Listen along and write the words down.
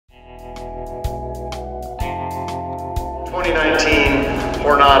2019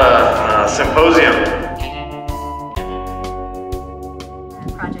 Jornada Symposium.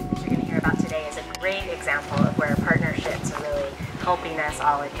 The project that you're going to hear about today is a great example of where partnerships are really helping us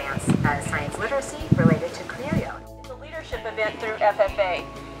all advance science literacy related to criollo. It's a leadership event through FFA,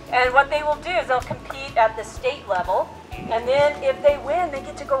 and what they will do is they'll compete at the state level, and then if they win, they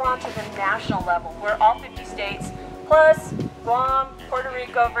get to go on to the national level, where all 50 states, plus Guam, Puerto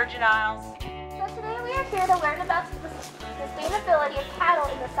Rico, Virgin Isles. So today we are here to learn about the sustainability of cattle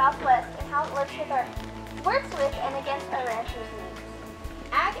in the Southwest and how it works with and against our ranchers' needs.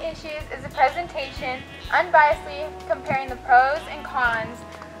 Ag Issues is a presentation unbiasedly comparing the pros and cons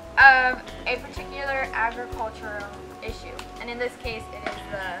of a particular agricultural issue. And in this case, it is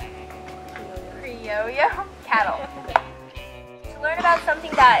the criollo cattle. To learn about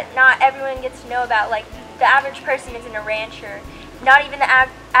something that not everyone gets to know about, like the average person isn't a rancher. Not even the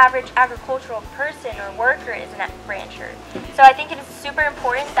average agricultural person or worker is a rancher. So I think it is super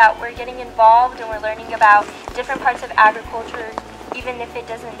important that we're getting involved and we're learning about different parts of agriculture, even if it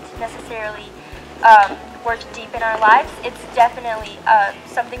doesn't necessarily work deep in our lives. It's definitely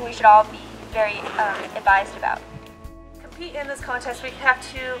something we should all be very advised about. To compete in this contest, we have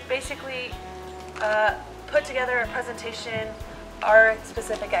to basically put together a presentation, our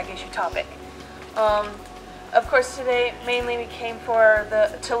specific ag issue topic. Of course, today mainly we came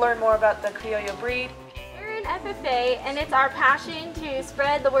to learn more about the criollo breed. We're in FFA, and it's our passion to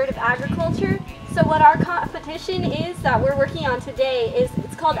spread the word of agriculture. So what our competition is that we're working on today is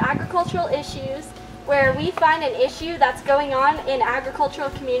it's called Agricultural Issues, where we find an issue that's going on in agricultural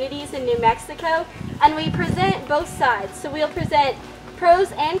communities in New Mexico, and we present both sides. So we'll present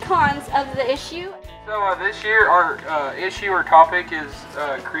pros and cons of the issue. So this year our issue or topic is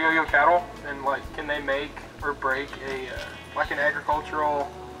criollo cattle, and can they make or break an agricultural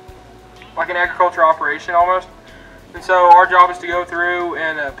operation almost. And so our job is to go through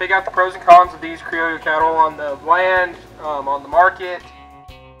and pick out the pros and cons of these criollo cattle on the land, on the market.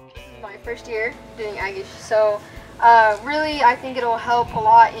 This is my first year doing ag issues, so really I think it'll help a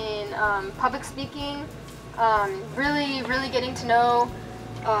lot in public speaking, really getting to know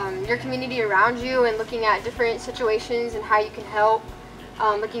your community around you and looking at different situations and how you can help,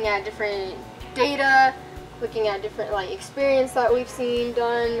 looking at different data, looking at different experience that we've seen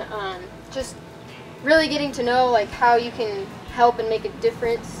done, just really getting to know how you can help and make a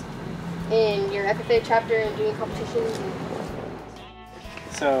difference in your FFA chapter and doing competitions.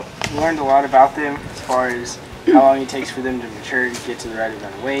 So we learned a lot about them as far as how long it takes for them to mature to get to the right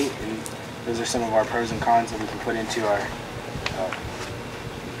amount of weight, and those are some of our pros and cons that we can put into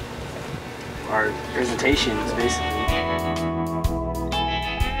our presentations basically.